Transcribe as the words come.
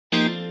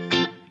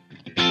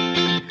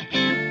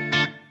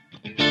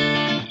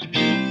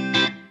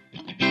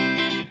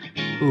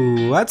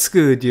What's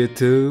good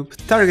YouTube?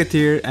 Target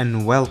here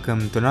and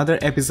welcome to another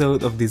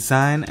episode of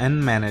Design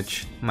and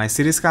Manage, my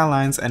City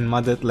Skylines and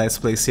Modded Let's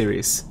Play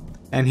series.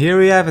 And here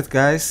we have it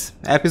guys,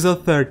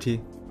 episode 30.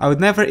 I would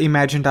never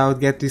imagined I would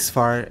get this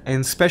far,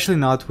 and especially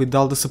not with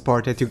all the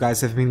support that you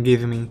guys have been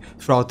giving me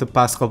throughout the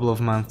past couple of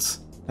months.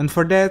 And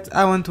for that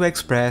I want to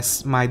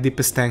express my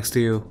deepest thanks to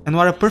you. And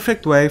what a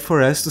perfect way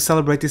for us to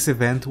celebrate this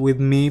event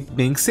with me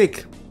being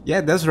sick.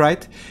 Yeah, that's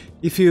right.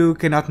 If you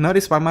cannot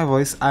notice by my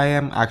voice, I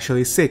am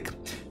actually sick.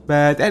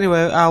 But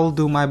anyway, I will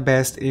do my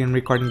best in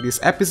recording this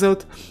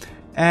episode.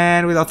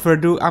 And without further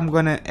ado, I'm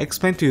gonna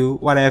explain to you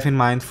what I have in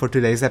mind for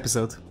today's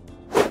episode.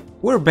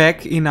 We're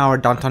back in our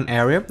downtown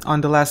area.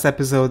 On the last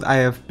episode I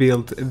have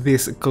built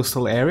this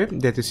coastal area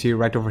that you see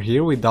right over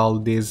here with all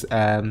these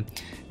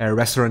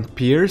restaurant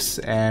piers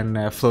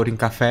and floating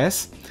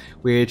cafes,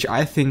 which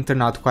I think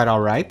turned out quite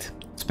alright,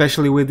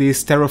 especially with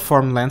these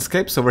terraformed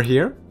landscapes over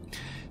here.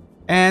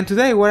 And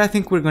today what I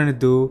think we're gonna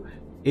do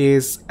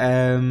is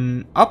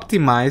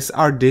optimize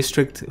our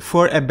district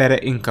for a better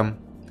income.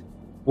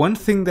 One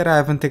thing that I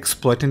haven't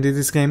exploited in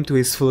this game to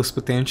its fullest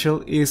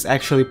potential is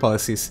actually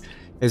policies.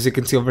 As you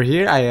can see over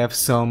here, I have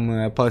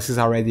some policies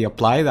already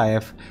applied. I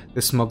have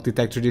the smoke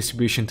detector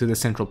distribution to the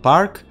central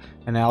park,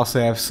 and I also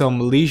have some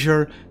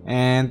leisure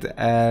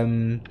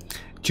and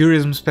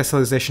tourism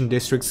specialization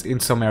districts in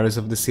some areas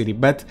of the city.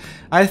 But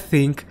I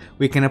think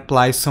we can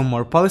apply some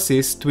more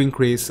policies to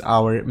increase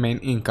our main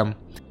income.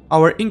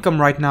 Our income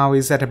right now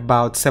is at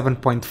about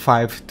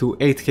 7.5 to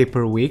 8k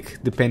per week,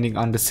 depending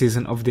on the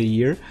season of the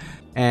year,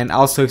 and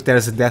also if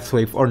there's a death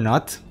wave or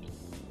not.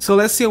 So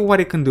let's see what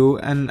it can do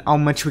and how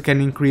much we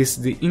can increase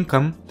the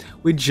income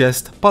with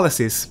just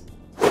policies.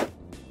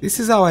 This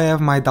is how I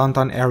have my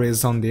downtown area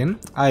zoned in.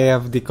 I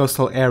have the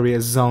coastal area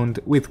zoned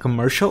with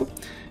commercial.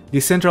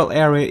 The central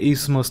area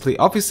is mostly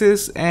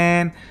offices,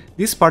 and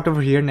this part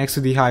over here next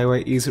to the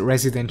highway is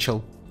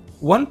residential.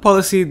 One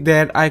policy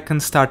that I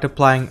can start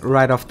applying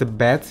right off the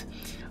bat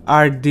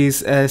are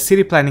these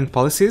city planning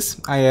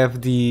policies. I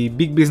have the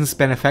big business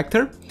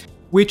benefactor,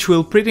 which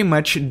will pretty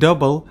much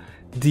double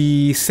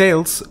the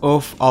sales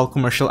of all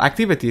commercial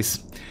activities,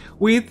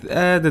 with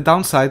the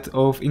downside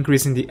of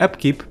increasing the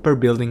upkeep per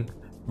building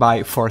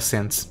by 4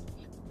 cents.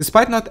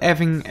 Despite not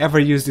having ever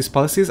used these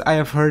policies, I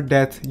have heard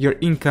that your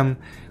income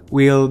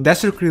will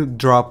drastically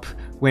drop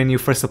when you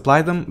first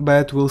apply them,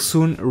 but will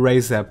soon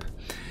raise up.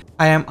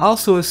 I am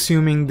also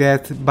assuming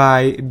that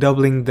by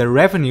doubling the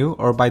revenue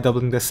or by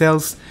doubling the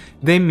sales,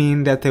 they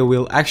mean that they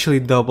will actually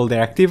double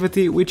their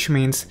activity, which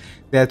means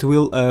that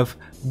we'll have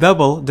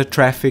double the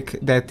traffic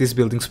that these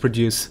buildings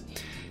produce.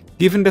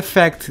 Given the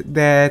fact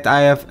that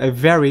I have a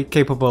very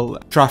capable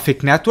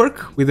traffic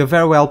network with a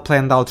very well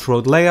planned out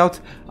road layout,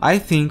 I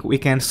think we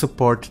can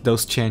support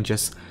those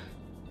changes.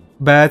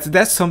 But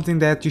that's something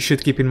that you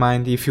should keep in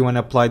mind if you want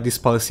to apply this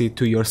policy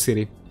to your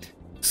city.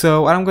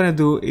 So what I'm gonna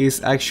do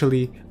is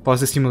actually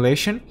pause the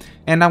simulation,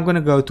 and I'm gonna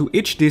go to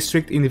each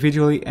district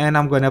individually and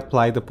I'm gonna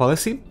apply the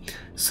policy.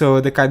 So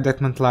the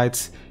Kite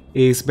Lights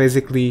is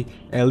basically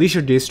a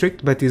leisure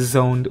district but is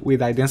zoned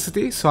with high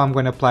density, so I'm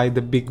gonna apply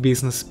the big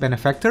business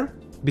benefactor.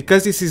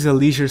 Because this is a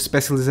leisure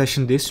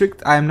specialization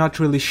district, I'm not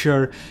really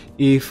sure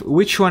if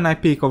which one I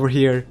pick over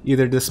here,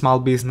 either the small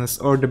business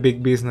or the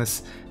big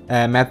business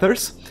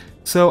matters.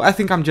 So I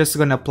think I'm just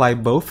gonna apply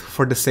both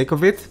for the sake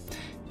of it,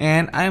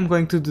 and I am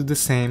going to do the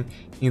same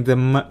in the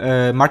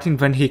Martin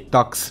van Heek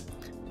docks.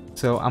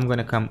 So I'm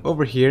gonna come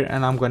over here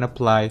and I'm gonna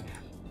apply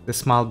the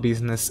small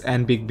business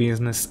and big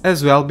business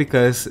as well,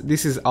 because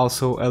this is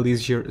also a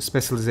leisure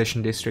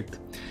specialization district.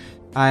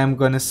 I am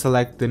gonna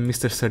select the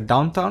Mr. Sir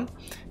Downtown,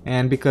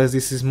 and because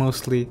this is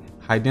mostly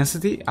high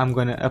density, I'm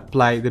gonna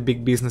apply the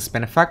big business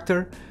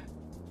benefactor,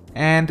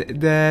 and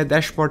the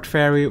dashboard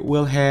ferry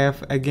will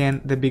have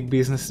again the big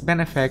business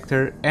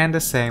benefactor, and the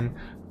same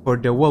for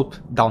the Wolf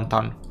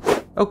Downtown.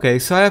 Okay,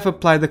 so I have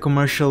applied the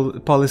commercial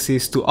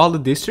policies to all the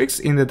districts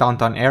in the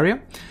downtown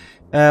area.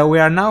 We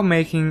are now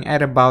making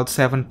at about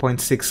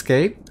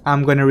 7.6k.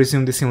 I'm gonna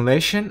resume the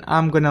simulation.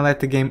 I'm gonna let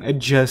the game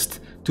adjust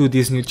to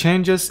these new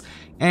changes,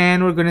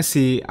 and we're gonna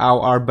see how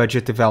our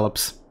budget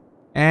develops.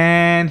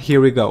 And here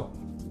we go.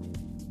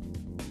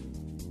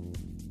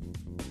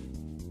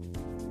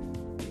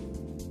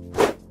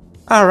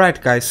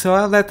 Alright guys, so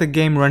I'll let the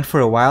game run for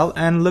a while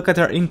and look at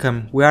our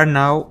income. We are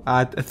now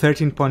at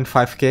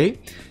 13.5k.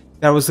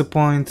 There was a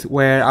point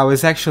where I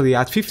was actually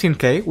at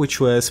 15k, which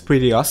was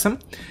pretty awesome.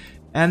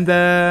 And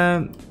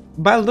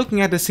by looking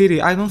at the city,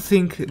 I don't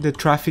think the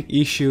traffic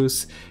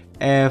issues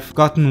have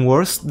gotten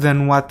worse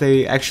than what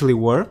they actually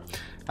were.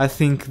 I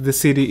think the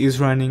city is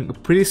running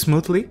pretty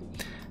smoothly,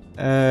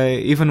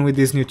 even with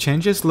these new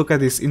changes. Look at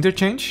this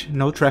interchange,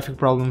 no traffic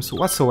problems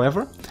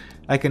whatsoever.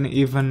 I can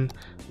even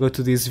go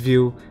to this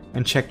view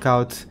and check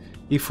out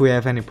if we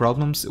have any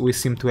problems. We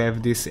seem to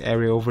have this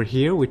area over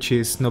here, which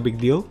is no big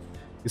deal.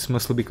 It's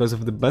mostly because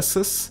of the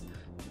buses.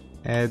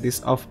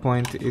 This off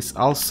point is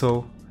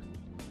also...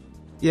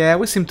 yeah,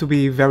 we seem to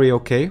be very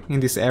okay in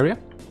this area.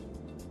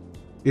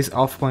 This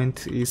off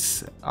point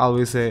is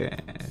always a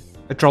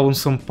a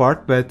troublesome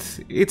part, but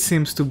it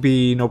seems to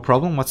be no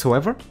problem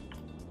whatsoever.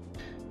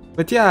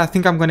 But yeah, I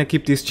think I'm gonna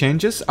keep these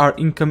changes. Our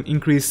income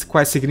increased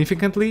quite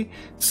significantly,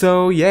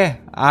 so yeah,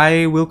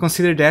 I will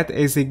consider that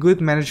as a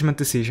good management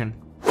decision.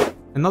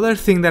 Another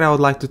thing that I would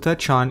like to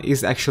touch on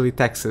is actually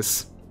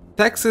taxes.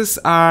 Taxes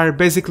are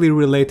basically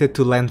related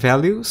to land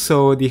value,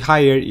 so the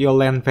higher your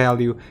land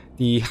value,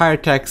 the higher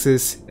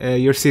taxes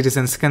your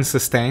citizens can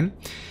sustain.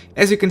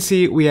 As you can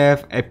see, we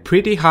have a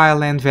pretty high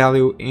land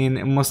value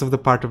in most of the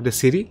part of the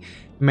city,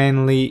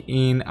 mainly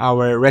in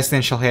our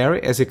residential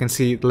area. As you can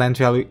see, the land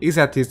value is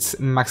at its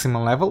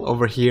maximum level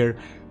over here,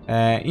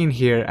 in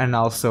here, and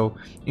also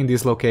in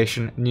this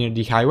location near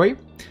the highway.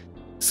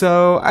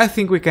 So I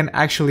think we can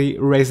actually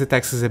raise the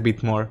taxes a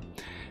bit more.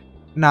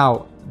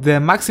 Now, the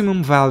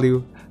maximum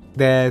value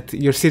that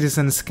your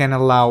citizens can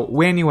allow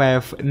when you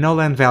have no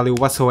land value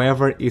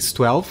whatsoever is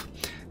 12.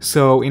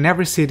 So in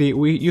every city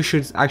you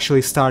should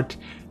actually start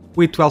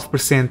with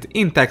 12%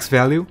 in tax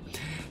value.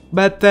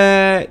 But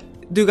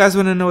do you guys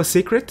want to know a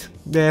secret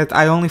that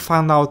I only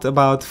found out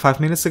about 5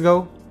 minutes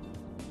ago?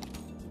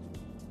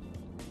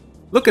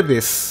 Look at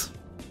this.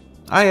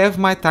 I have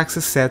my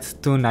taxes set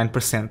to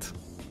 9%.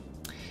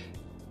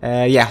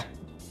 Yeah.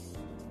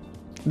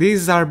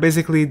 These are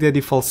basically the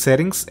default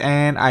settings,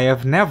 and I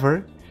have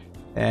never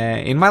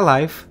in my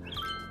life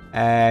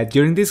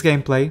during this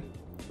gameplay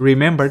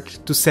remembered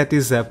to set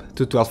this up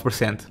to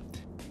 12%.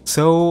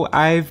 So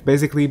I've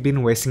basically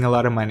been wasting a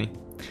lot of money.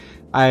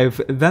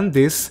 I've done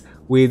this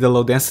with the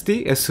low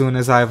density as soon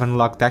as I've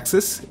unlocked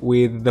taxes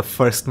with the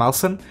first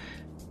milestone,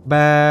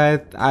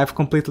 but I've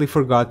completely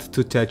forgot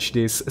to touch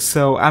this,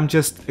 so I'm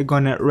just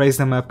gonna raise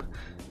them up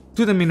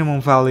to the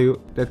minimum value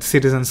that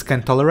citizens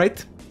can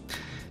tolerate.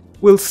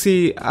 We'll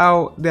see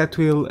how that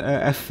will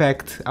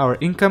affect our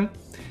income,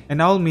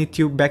 and I'll meet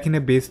you back in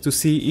a bit to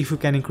see if we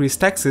can increase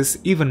taxes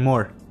even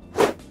more.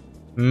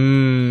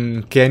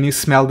 Can you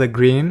smell the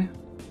green?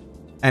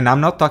 And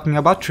I'm not talking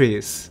about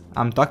trees,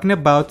 I'm talking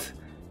about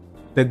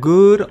the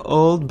good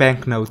old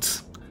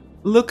banknotes.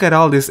 Look at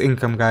all this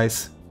income,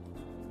 guys.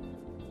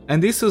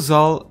 And this was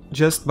all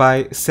just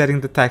by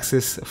setting the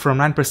taxes from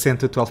 9%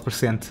 to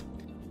 12%,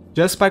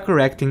 just by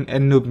correcting a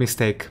noob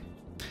mistake.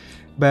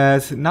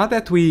 But now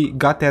that we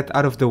got that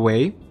out of the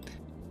way,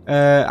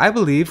 I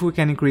believe we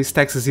can increase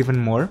taxes even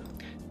more,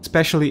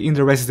 especially in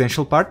the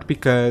residential part,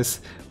 because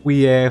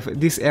we have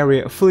this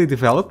area fully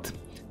developed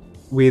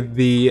with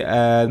the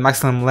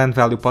maximum land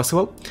value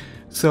possible.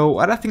 So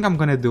what I think I'm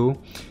gonna do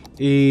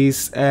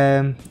is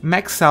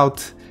max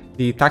out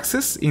the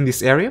taxes in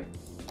this area,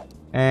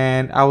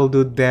 and I will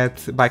do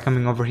that by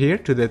coming over here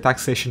to the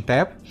taxation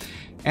tab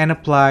and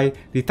apply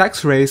the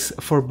tax raise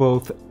for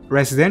both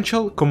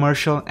residential,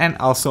 commercial, and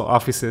also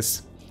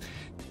offices.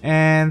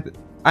 And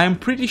I'm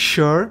pretty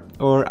sure,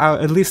 or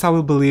at least I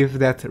will believe,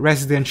 that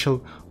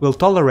residential will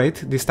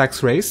tolerate this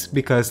tax raise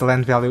because the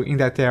land value in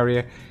that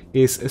area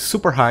is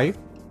super high.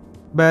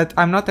 But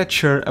I'm not that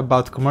sure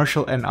about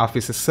commercial and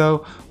offices,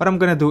 so what I'm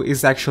gonna do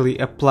is actually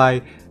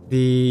apply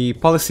the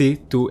policy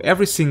to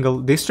every single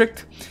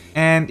district,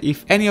 and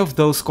if any of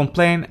those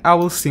complain, I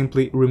will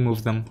simply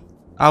remove them.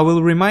 I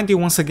will remind you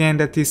once again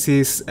that this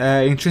is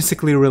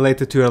intrinsically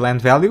related to your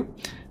land value,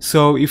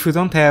 so if you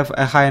don't have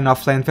a high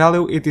enough land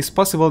value, it is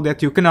possible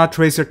that you cannot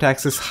raise your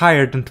taxes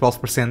higher than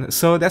 12%,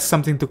 so that's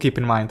something to keep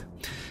in mind.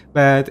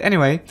 But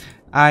anyway,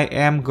 I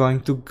am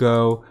going to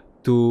go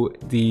to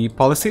the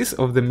policies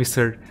of the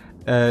Mr.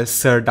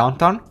 Sir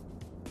Downtown,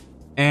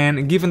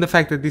 and given the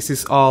fact that this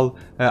is all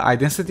high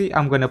density,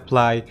 I'm going to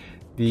apply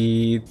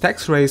the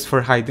tax raise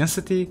for high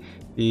density,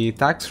 the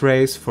tax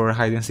raise for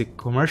high density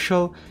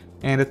commercial,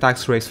 and the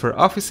tax raise for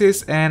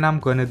offices, and I'm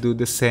going to do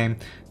the same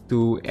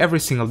to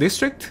every single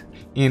district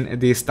in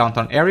this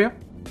downtown area.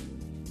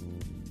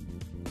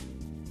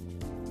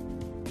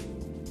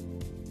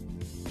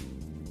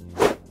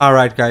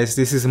 Alright guys,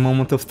 this is a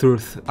moment of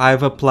truth.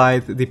 I've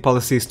applied the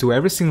policies to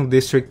every single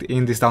district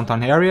in this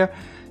downtown area,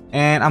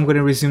 and I'm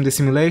gonna resume the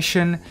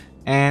simulation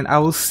and I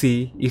will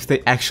see if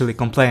they actually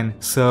complain.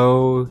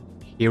 So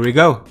here we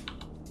go.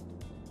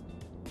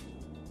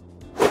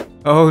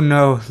 Oh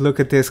no, look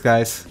at this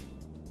guys.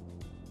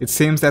 It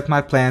seems that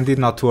my plan did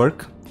not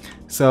work.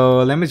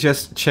 So let me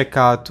just check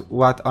out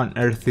what on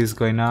earth is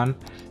going on.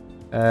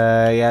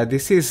 Yeah,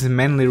 this is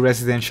mainly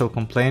residential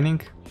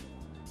complaining.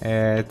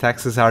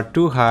 Taxes are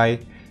too high.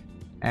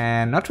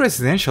 And not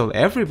residential,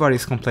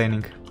 everybody's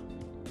complaining.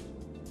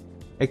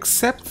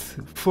 Except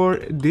for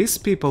these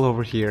people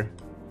over here.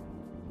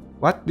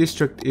 What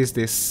district is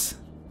this?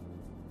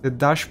 The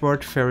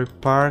Dashboard Ferry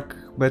Park,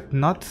 but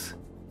not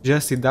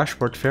just the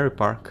Dashboard Ferry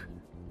Park.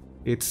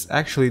 It's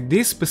actually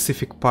this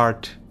specific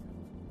part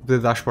of the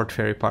Dashboard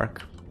Ferry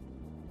Park.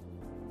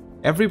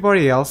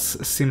 Everybody else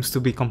seems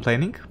to be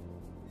complaining.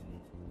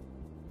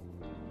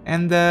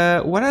 And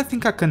what I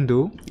think I can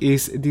do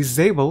is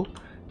disable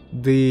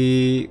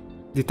the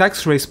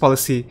tax raise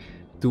policy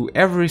to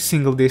every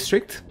single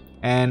district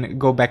and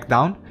go back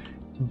down,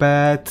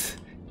 but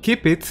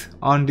keep it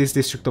on this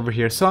district over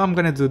here. So I'm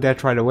gonna do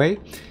that right away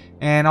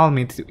and I'll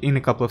meet you in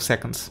a couple of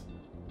seconds.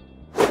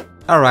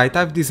 Alright,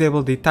 I've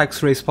disabled the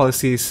tax raise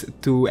policies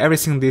to every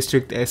single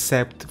district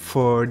except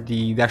for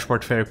the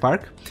Dashboard Ferry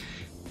Park.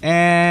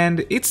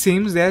 And it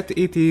seems that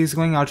it is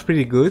going out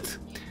pretty good.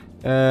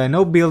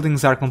 No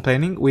buildings are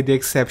complaining, with the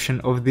exception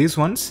of these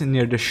ones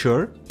near the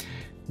shore.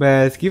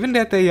 But given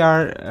that they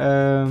are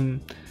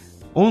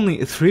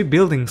only 3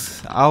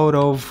 buildings out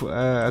of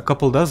a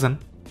couple dozen,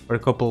 or a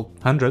couple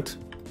hundred,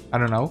 I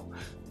don't know,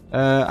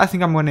 I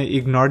think I'm gonna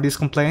ignore these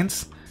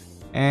complaints,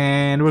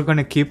 and we're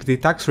gonna keep the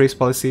tax raise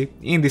policy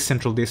in this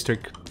central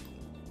district.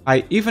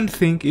 I even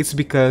think it's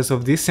because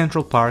of this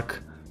central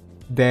park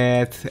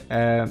that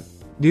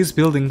these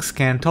buildings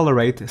can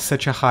tolerate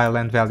such a high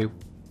land value.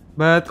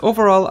 But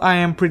overall, I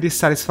am pretty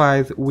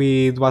satisfied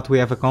with what we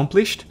have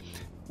accomplished.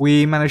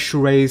 We managed to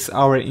raise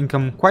our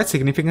income quite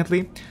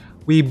significantly.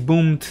 We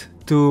boomed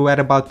to at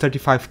about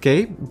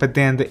 35k, but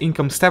then the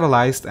income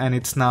stabilized and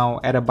it's now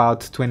at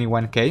about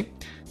 21k,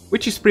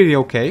 which is pretty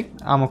okay.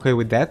 I'm okay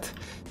with that.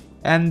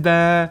 And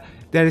there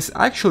is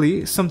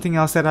actually something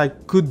else that I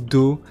could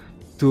do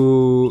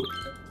to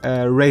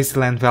raise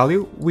the land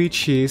value,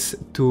 which is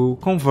to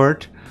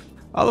convert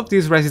all of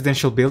these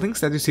residential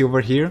buildings that you see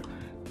over here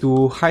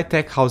to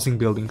high-tech housing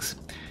buildings.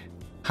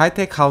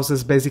 High-tech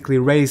houses basically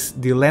raise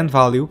the land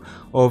value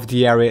of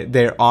the area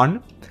they're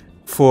on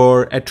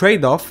for a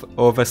trade-off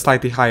of a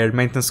slightly higher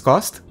maintenance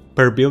cost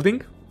per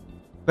building.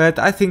 But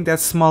I think that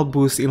small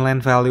boost in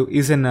land value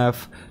is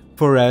enough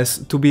for us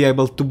to be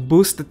able to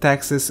boost the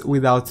taxes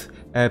without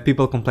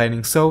people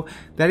complaining. So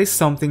that is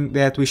something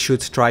that we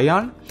should try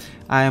on.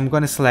 I am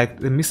gonna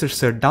select the Mr.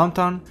 Sir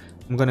Downtown.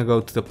 I'm gonna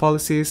go to the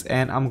policies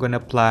and I'm gonna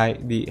apply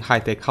the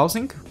high-tech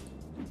housing.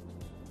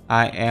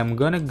 I am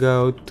gonna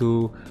go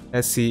to,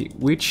 let's see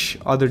which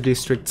other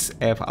districts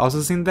have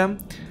houses in them.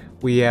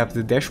 We have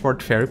the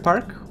Dashboard Ferry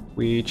Park,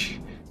 which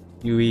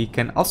we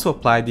can also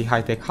apply the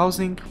high-tech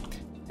housing,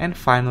 and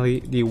finally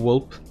the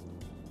Wolp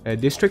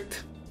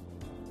district,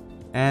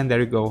 and there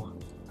you go,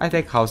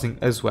 high-tech housing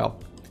as well.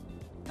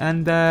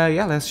 And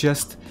yeah, let's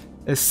just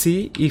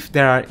see if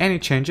there are any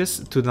changes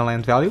to the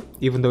land value,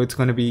 even though it's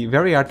going to be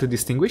very hard to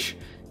distinguish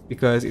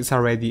because it's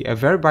already a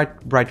very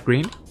bright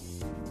green.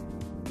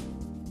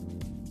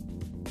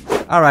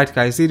 Alright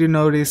guys, did you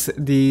notice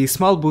the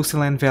small boost in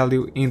land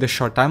value in the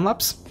short time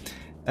lapse?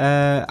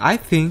 I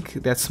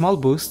think that small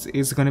boost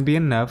is going to be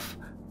enough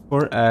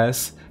for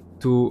us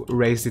to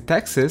raise the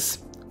taxes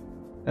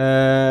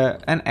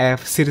and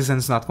have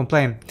citizens not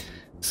complain.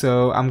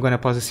 So I'm going to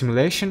pause the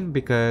simulation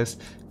because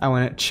I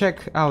want to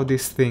check how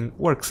this thing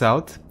works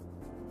out.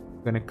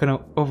 I'm going to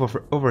come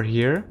over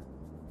here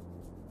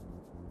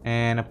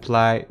and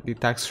apply the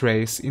tax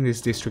raise in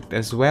this district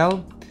as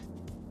well.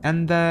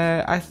 And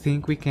I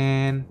think we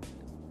can...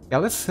 yeah,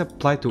 let's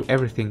apply to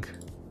everything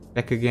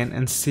back again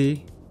and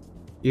see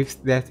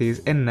if that is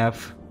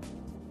enough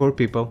for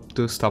people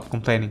to stop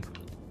complaining.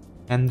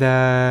 And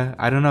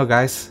I don't know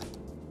guys,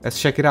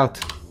 let's check it out.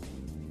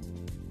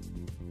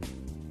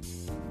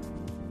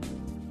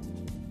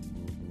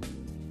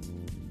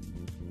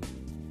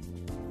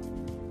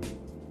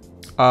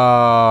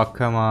 Oh,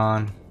 come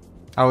on.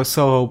 I was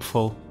so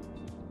hopeful.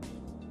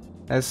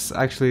 Let's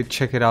actually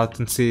check it out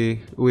and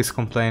see who is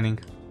complaining.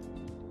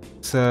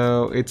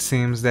 So it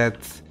seems that,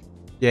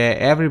 yeah,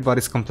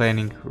 everybody's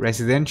complaining.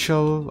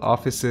 Residential,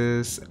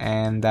 offices,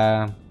 and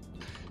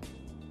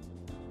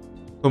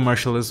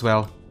commercial as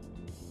well.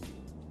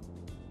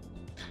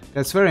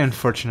 That's very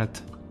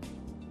unfortunate.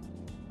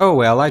 Oh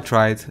well, I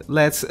tried.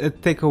 Let's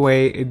take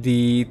away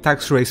the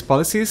tax raise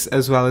policies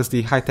as well as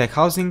the high-tech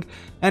housing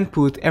and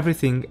put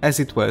everything as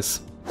it was.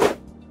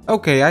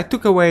 Okay, I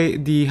took away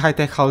the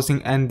high-tech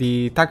housing and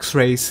the tax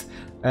raise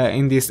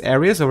in these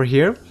areas over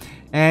here.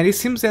 And it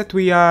seems that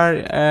we are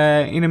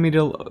in the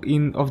middle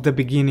of the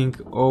beginning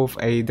of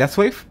a death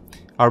wave.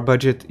 Our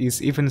budget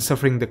is even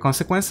suffering the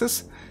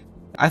consequences.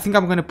 I think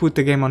I'm gonna put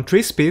the game on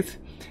 3 speed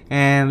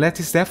and let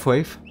this death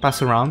wave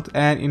pass around,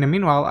 and in the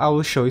meanwhile I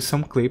will show you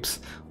some clips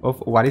of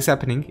what is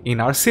happening in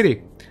our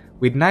city,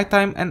 with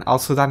nighttime and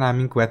also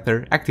dynamic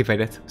weather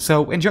activated.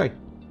 So enjoy!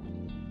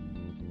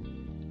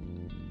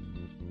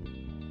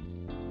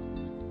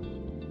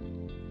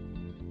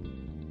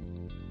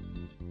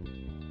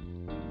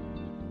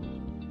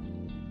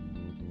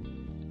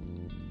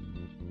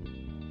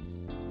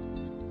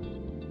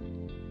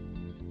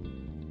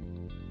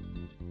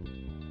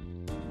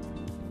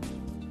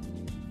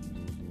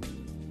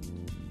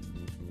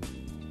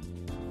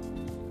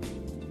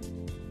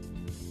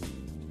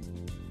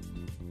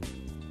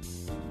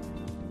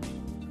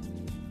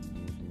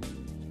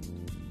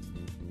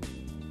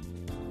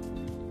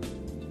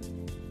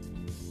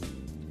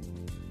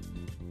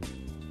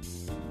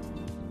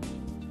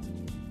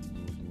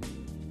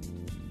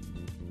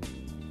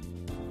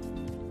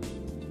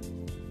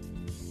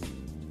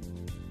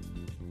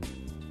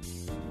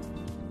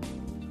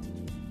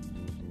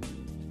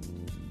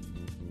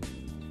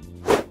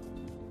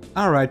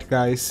 Alright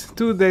guys,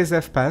 2 days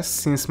have passed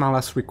since my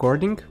last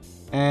recording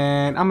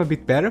and I'm a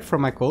bit better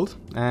from my cold,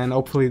 and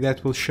hopefully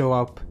that will show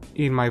up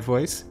in my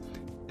voice.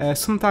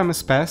 Some time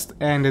has passed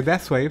and the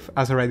death wave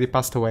has already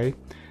passed away.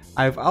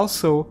 I've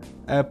also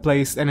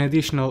placed an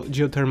additional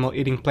geothermal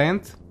heating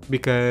plant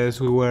because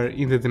we were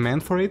in the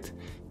demand for it,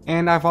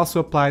 and I've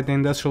also applied the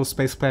industrial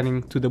space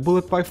planning to the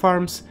Bullet Boy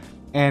farms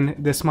and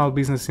the small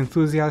business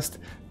enthusiast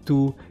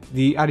to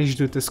the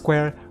Arijduta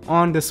Square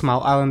on the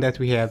small island that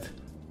we had.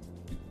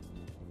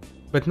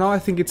 But now I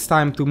think it's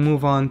time to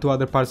move on to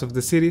other parts of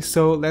the city,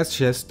 so let's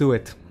just do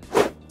it.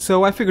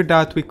 So I figured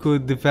out we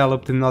could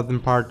develop the northern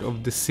part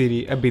of the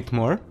city a bit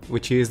more,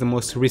 which is the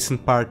most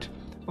recent part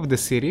of the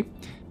city.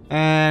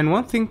 And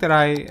one thing that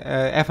I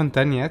haven't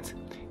done yet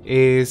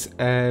is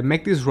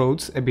make these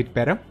roads a bit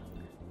better.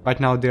 Right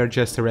now they're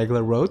just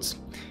regular roads,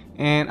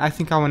 and I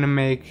think I want to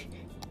make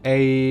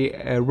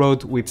a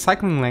road with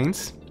cycling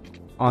lanes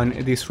on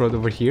this road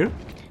over here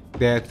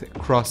that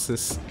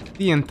crosses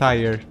the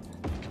entire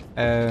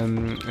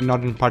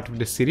northern part of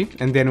the city,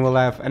 and then we'll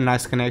have a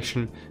nice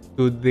connection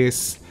to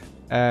this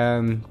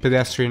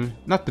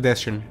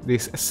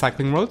this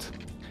cycling road,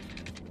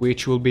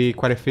 which will be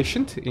quite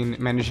efficient in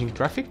managing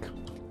traffic.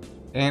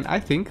 And I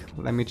think,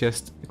 let me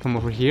just come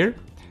over here,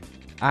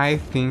 I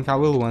think I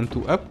will want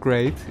to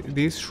upgrade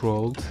this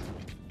road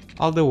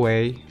all the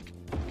way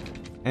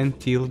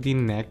until the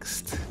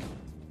next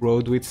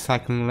road with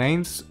cycling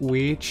lanes,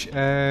 which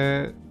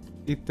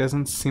it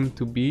doesn't seem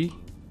to be.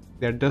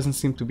 There doesn't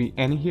seem to be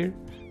any here.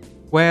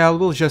 Well,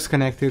 we'll just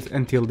connect it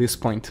until this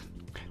point.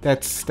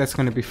 That's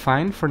gonna be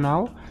fine for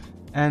now.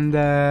 And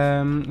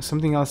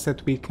something else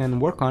that we can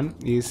work on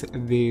is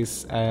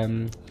this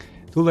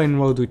two-lane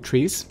road with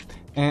trees.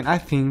 And I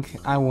think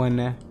I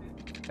wanna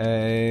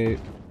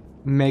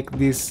make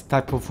this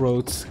type of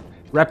roads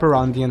wrap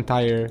around the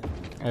entire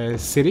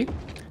city.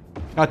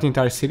 Not the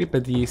entire city,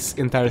 but this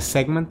entire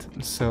segment.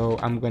 So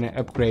I'm gonna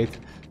upgrade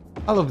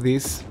all of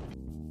these.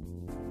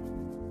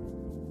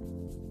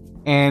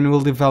 And we'll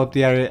develop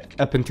the area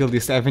up until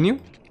this avenue,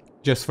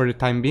 just for the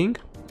time being.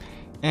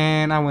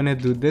 And I want to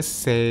do the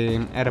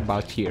same at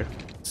about here.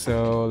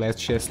 So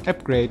let's just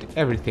upgrade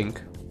everything.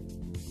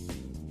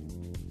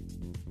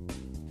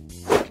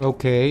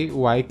 Okay,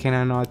 why can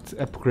I not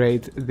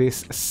upgrade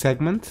this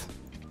segment?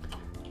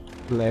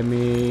 Let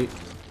me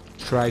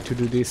try to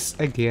do this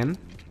again.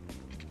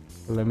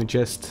 Let me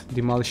just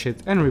demolish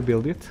it and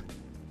rebuild it.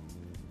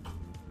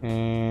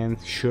 And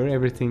sure,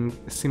 everything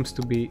seems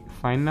to be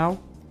fine now.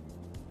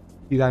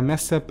 Did I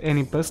mess up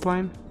any bus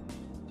line?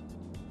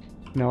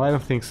 No, I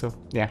don't think so.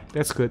 Yeah,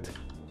 that's good.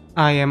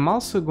 I am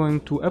also going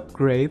to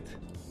upgrade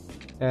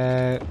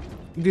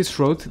this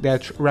road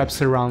that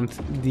wraps around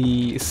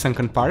the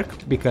sunken park,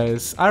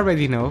 because I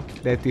already know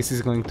that this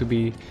is going to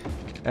be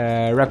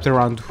wrapped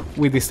around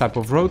with this type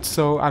of road,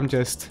 so I'm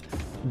just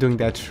doing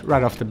that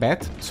right off the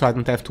bat, so I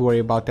don't have to worry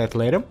about that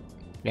later.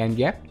 And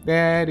yeah,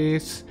 that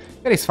is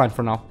fine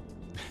for now.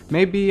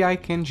 Maybe I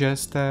can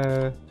just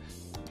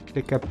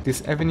pick up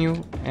this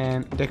avenue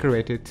and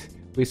decorate it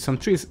with some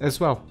trees as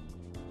well.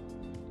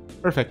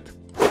 Perfect.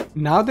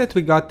 Now that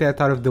we got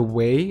that out of the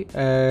way,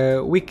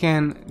 we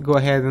can go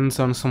ahead and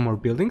zone some more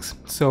buildings.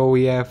 So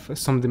we have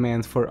some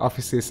demand for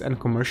offices and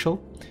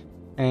commercial.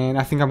 And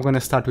I think I'm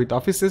gonna start with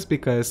offices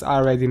because I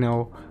already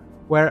know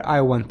where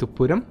I want to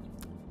put them.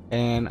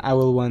 And I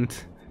will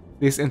want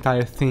this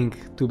entire thing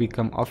to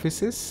become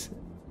offices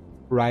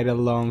right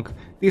along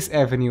this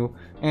avenue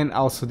and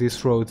also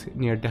this road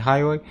near the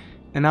highway.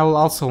 And I will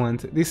also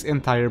want this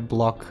entire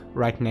block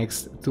right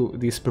next to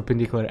this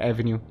perpendicular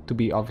avenue to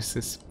be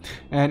offices.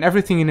 And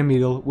everything in the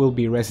middle will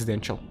be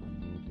residential.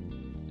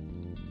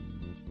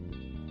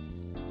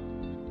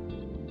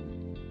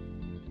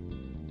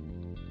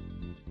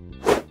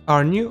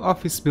 Our new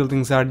office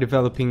buildings are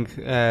developing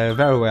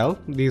very well.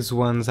 These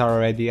ones are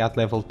already at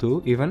level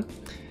 2 even.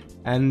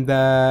 And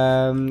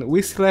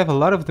we still have a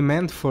lot of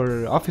demand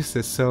for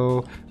offices,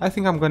 so I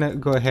think I'm gonna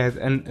go ahead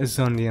and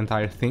zone the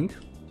entire thing.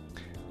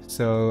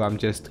 So I'm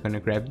just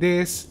gonna grab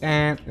this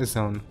and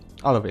zone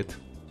all of it.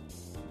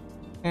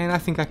 And I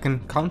think I can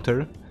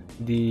counter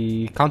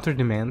the counter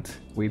demand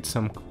with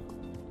some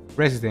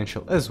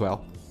residential as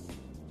well.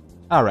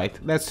 Alright,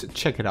 let's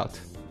check it out.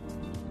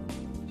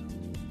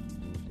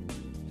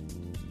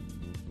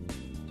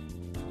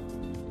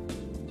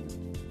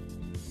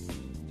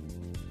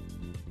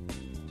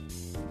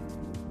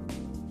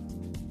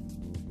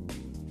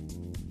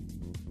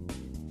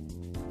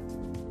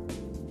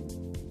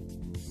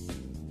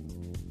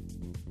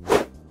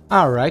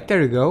 Alright,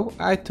 there you go.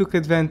 I took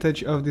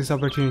advantage of this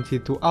opportunity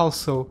to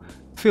also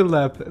fill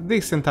up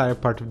this entire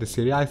part of the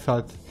city. I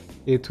thought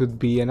it would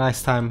be a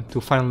nice time to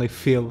finally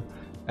fill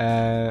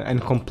and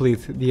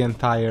complete the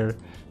entire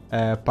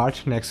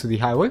part next to the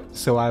highway.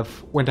 So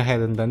I've went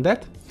ahead and done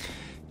that.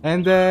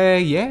 And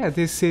yeah,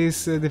 this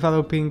is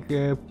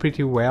developing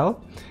pretty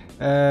well.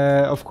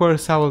 Of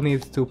course, I will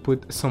need to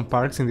put some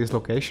parks in this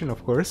location,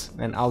 of course,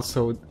 and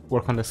also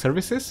work on the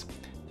services.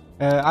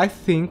 I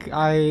think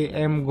I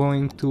am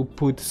going to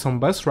put some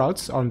bus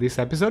routes on this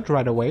episode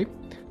right away,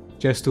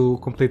 just to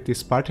complete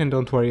this part and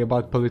don't worry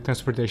about public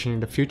transportation in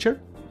the future.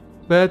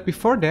 But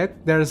before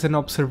that, there's an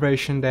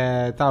observation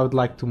that I would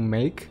like to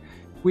make,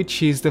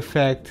 which is the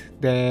fact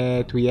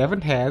that we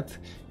haven't had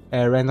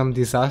a random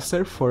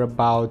disaster for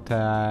about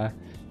a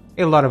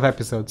lot of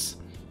episodes.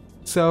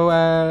 So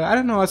I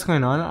don't know what's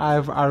going on.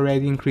 I've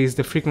already increased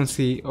the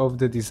frequency of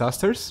the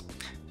disasters.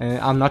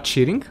 I'm not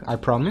cheating, I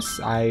promise.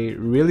 I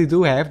really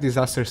do have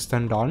disasters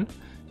turned on.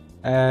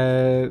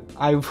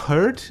 I've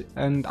heard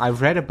and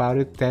I've read about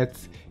it that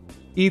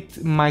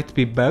it might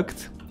be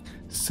bugged.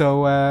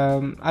 So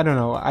I don't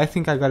know, I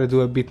think I gotta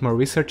do a bit more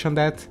research on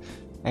that,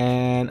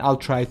 and I'll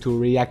try to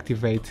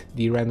reactivate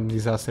the random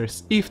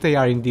disasters if they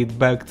are indeed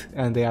bugged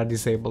and they are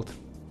disabled.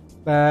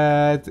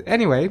 But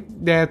anyway,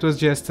 that was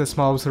just a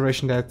small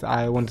observation that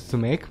I wanted to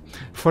make.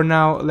 For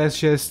now, let's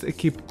just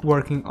keep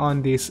working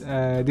on this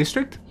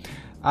district.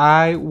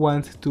 I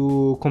want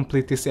to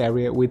complete this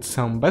area with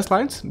some bus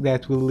lines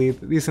that will lead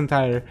this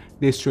entire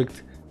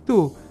district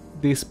to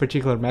this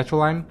particular metro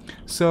line,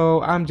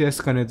 so I'm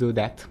just gonna do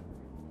that.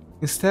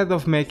 Instead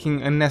of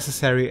making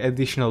unnecessary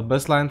additional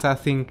bus lines, I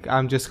think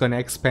I'm just gonna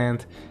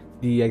expand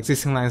the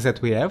existing lines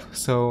that we have.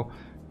 So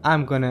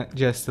I'm gonna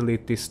just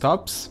delete these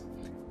stops,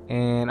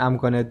 and I'm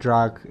gonna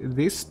drag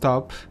this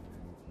stop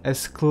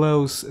as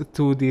close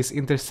to this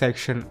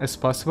intersection as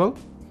possible,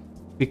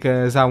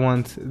 because I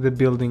want the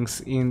buildings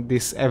in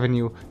this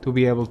avenue to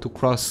be able to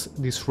cross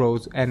this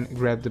road and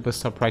grab the bus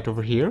stop right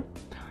over here.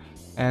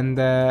 And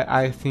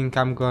I think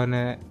I'm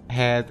gonna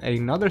add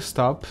another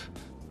stop,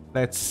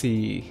 let's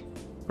see,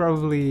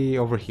 probably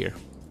over here.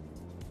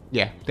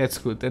 Yeah, that's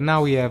good. And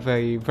now we have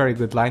a very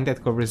good line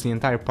that covers the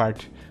entire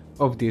part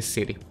of this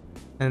city.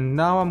 And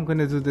now I'm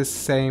gonna do the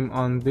same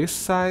on this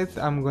side.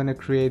 I'm gonna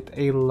create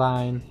a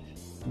line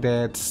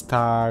that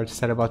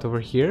starts at about over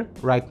here,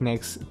 right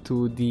next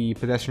to the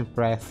pedestrian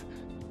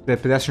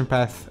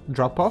path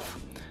drop-off.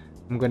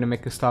 I'm gonna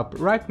make a stop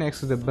right next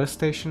to the bus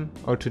station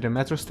or to the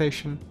metro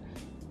station.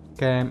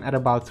 Came at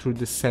about through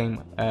the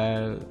same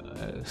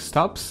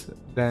stops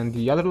than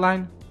the other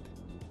line,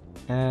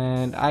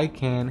 and I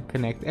can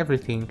connect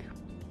everything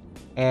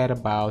at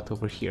about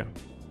over here.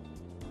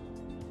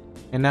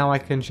 And now I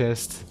can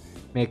just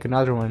make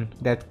another one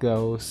that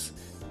goes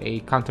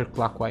a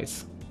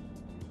counterclockwise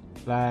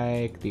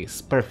like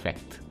this.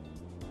 Perfect.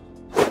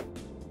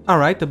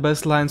 Alright, the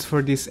bus lines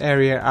for this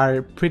area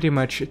are pretty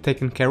much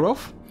taken care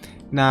of.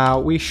 Now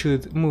we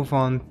should move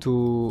on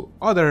to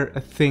other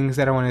things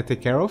that I want to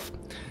take care of.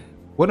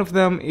 One of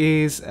them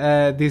is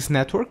this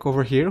network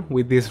over here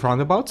with these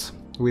roundabouts,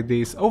 with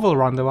these oval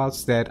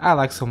roundabouts that I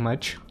like so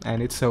much,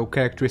 and it's so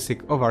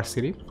characteristic of our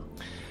city.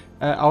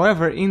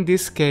 However, in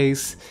this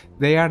case,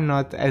 they are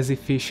not as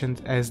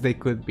efficient as they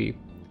could be.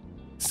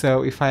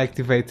 So if I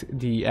activate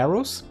the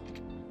arrows,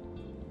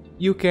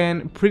 you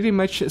can pretty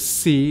much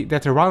see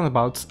that the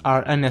roundabouts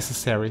are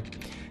unnecessary.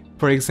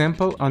 For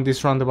example, on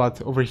this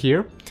roundabout over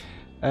here,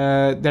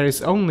 there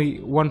is only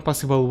one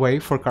possible way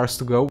for cars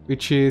to go,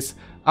 which is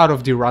out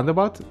of the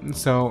roundabout.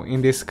 So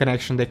in this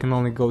connection they can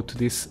only go to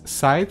this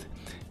side,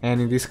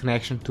 and in this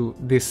connection to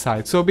this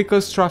side. So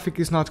because traffic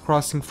is not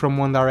crossing from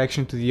one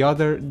direction to the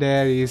other,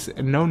 there is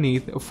no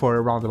need for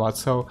a roundabout.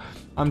 So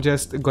I'm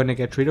just gonna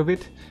get rid of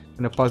it. I'm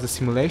gonna pause the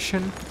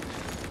simulation.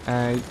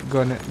 I'm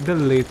gonna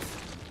delete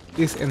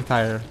this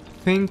entire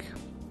thing,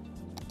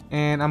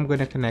 and I'm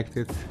gonna connect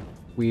it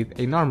with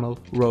a normal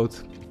road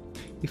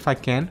if I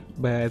can,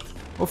 but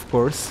of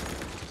course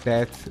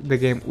that the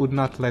game would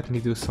not let me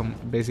do some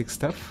basic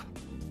stuff.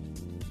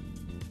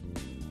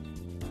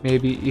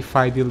 Maybe if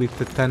I delete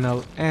the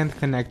tunnel and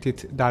connect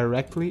it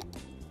directly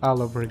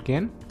all over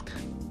again.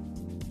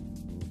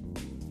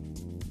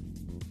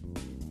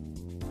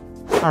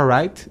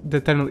 Alright, the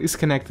tunnel is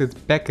connected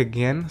back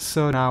again,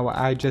 so now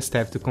I just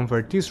have to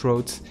convert these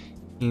roads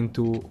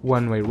into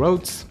one-way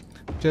roads,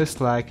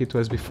 just like it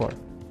was before.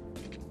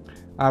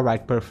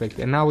 Alright, perfect.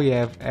 And now we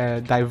have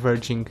a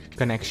diverging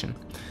connection.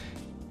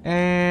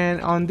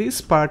 And on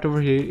this part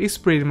over here is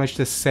pretty much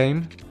the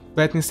same,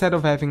 but instead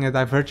of having a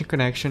diverging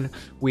connection,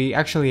 we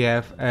actually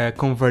have a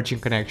converging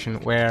connection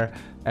where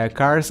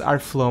cars are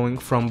flowing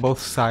from both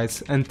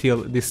sides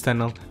until this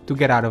tunnel to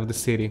get out of the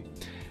city.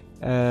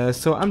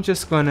 So I'm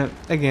just gonna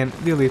again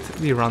delete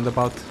the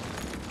roundabout.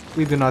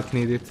 We do not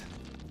need it.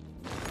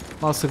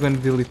 I'm also gonna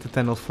delete the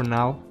tunnel for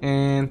now,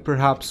 and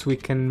perhaps we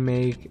can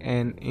make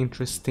an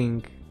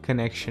interesting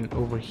connection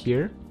over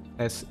here.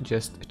 Let's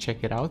just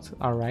check it out.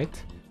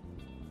 Alright,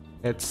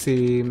 that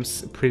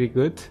seems pretty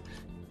good.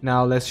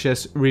 Now let's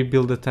just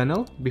rebuild the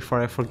tunnel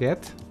before I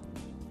forget.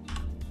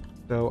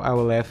 So I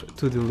will have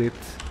to delete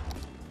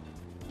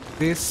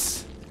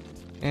this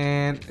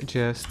and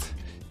just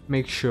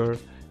make sure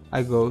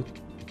I go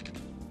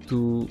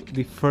to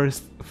the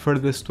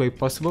furthest way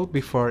possible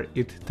before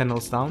it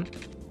tunnels down.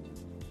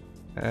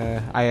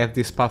 I have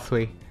this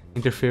pathway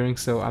interfering,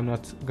 so I'm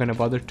not gonna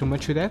bother too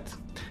much with that.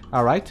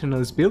 Alright, tunnel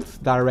is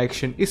built,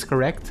 direction is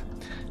correct.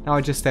 Now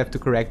I just have to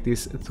correct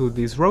this to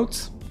these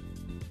roads.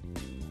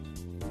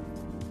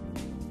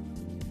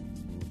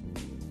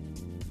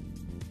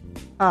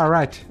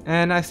 Alright,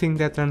 and I think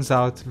that turns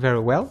out very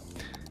well.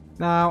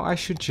 Now I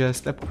should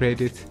just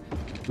upgrade it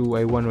to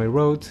a one-way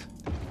road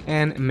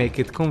and make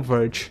it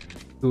converge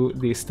to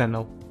this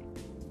tunnel.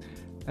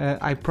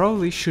 I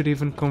probably should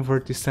even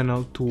convert this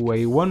tunnel to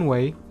a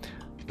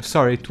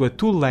to a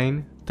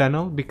two-lane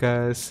tunnel,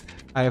 because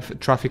I have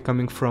traffic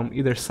coming from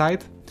either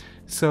side.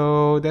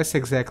 So that's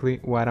exactly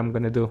what I'm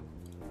gonna do.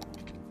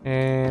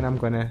 And I'm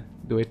gonna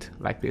do it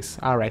like this.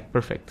 Alright,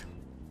 perfect.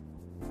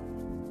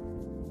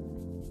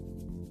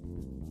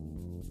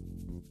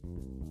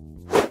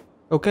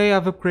 Okay,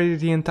 I've upgraded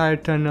the entire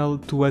tunnel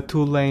to a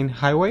two-lane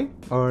highway,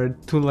 or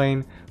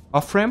two-lane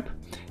off-ramp.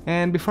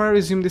 And before I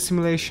resume the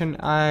simulation,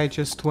 I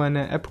just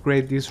wanna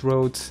upgrade these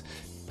roads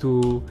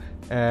to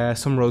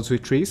some roads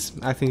with trees.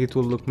 I think it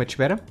will look much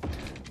better.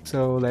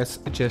 So let's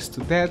adjust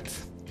to that,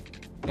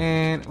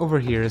 and over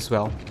here as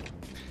well.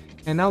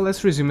 And now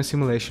let's resume a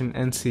simulation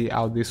and see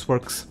how this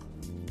works.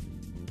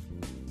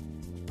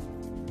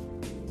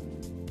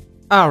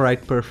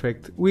 Alright,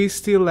 perfect. We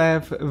still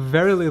have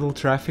very little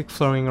traffic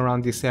flowing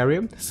around this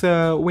area,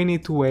 so we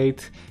need to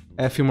wait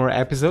a few more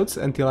episodes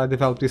until I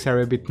develop this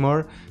area a bit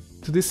more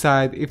to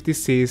decide if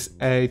this is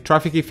a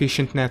traffic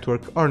efficient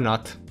network or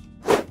not.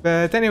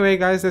 But anyway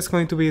guys, that's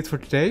going to be it for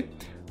today.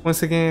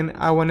 Once again,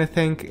 I want to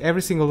thank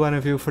every single one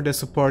of you for the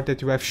support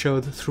that you have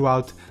showed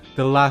throughout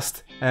the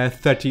last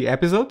 30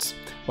 episodes.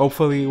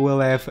 Hopefully we'll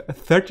have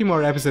 30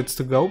 more episodes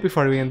to go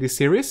before we end this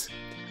series.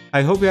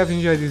 I hope you have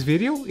enjoyed this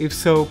video. If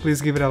so,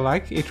 please give it a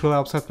like, it will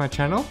help out my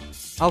channel.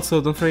 Also,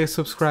 don't forget to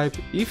subscribe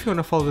if you want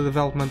to follow the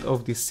development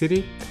of this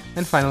city.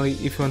 And finally,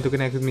 if you want to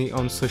connect with me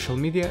on social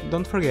media,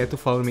 don't forget to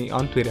follow me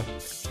on Twitter.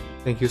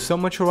 Thank you so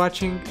much for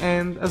watching,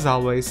 and as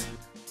always,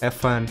 have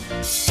fun.